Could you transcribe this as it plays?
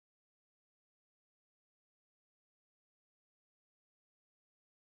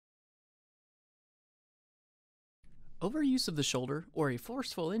Overuse of the shoulder or a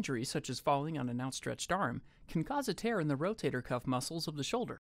forceful injury such as falling on an outstretched arm can cause a tear in the rotator cuff muscles of the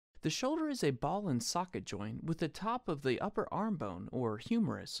shoulder. The shoulder is a ball and socket joint with the top of the upper arm bone or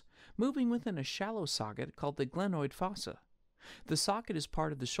humerus moving within a shallow socket called the glenoid fossa. The socket is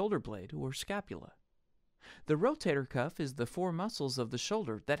part of the shoulder blade or scapula. The rotator cuff is the four muscles of the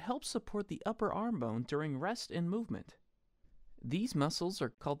shoulder that help support the upper arm bone during rest and movement. These muscles are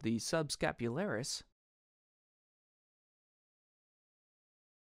called the subscapularis,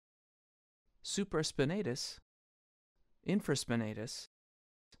 supraspinatus, infraspinatus,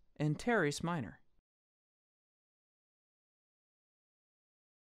 and teres minor.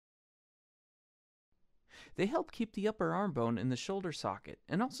 They help keep the upper arm bone in the shoulder socket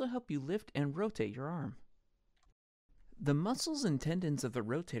and also help you lift and rotate your arm. The muscles and tendons of the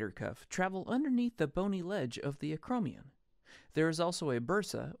rotator cuff travel underneath the bony ledge of the acromion. There is also a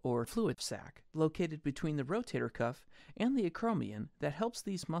bursa, or fluid sac, located between the rotator cuff and the acromion that helps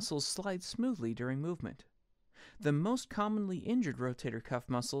these muscles slide smoothly during movement. The most commonly injured rotator cuff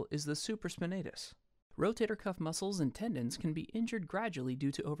muscle is the supraspinatus. Rotator cuff muscles and tendons can be injured gradually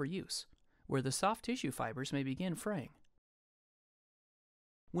due to overuse, where the soft tissue fibers may begin fraying.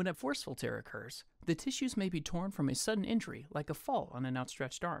 When a forceful tear occurs, the tissues may be torn from a sudden injury, like a fall on an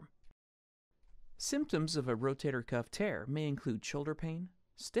outstretched arm. Symptoms of a rotator cuff tear may include shoulder pain,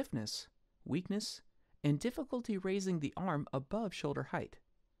 stiffness, weakness, and difficulty raising the arm above shoulder height.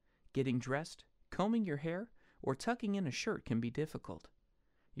 Getting dressed, combing your hair, or tucking in a shirt can be difficult.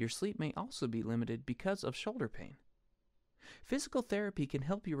 Your sleep may also be limited because of shoulder pain. Physical therapy can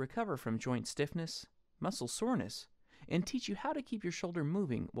help you recover from joint stiffness, muscle soreness, and teach you how to keep your shoulder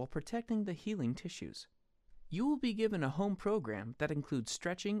moving while protecting the healing tissues. You will be given a home program that includes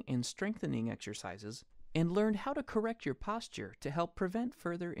stretching and strengthening exercises and learn how to correct your posture to help prevent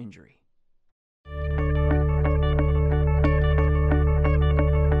further injury.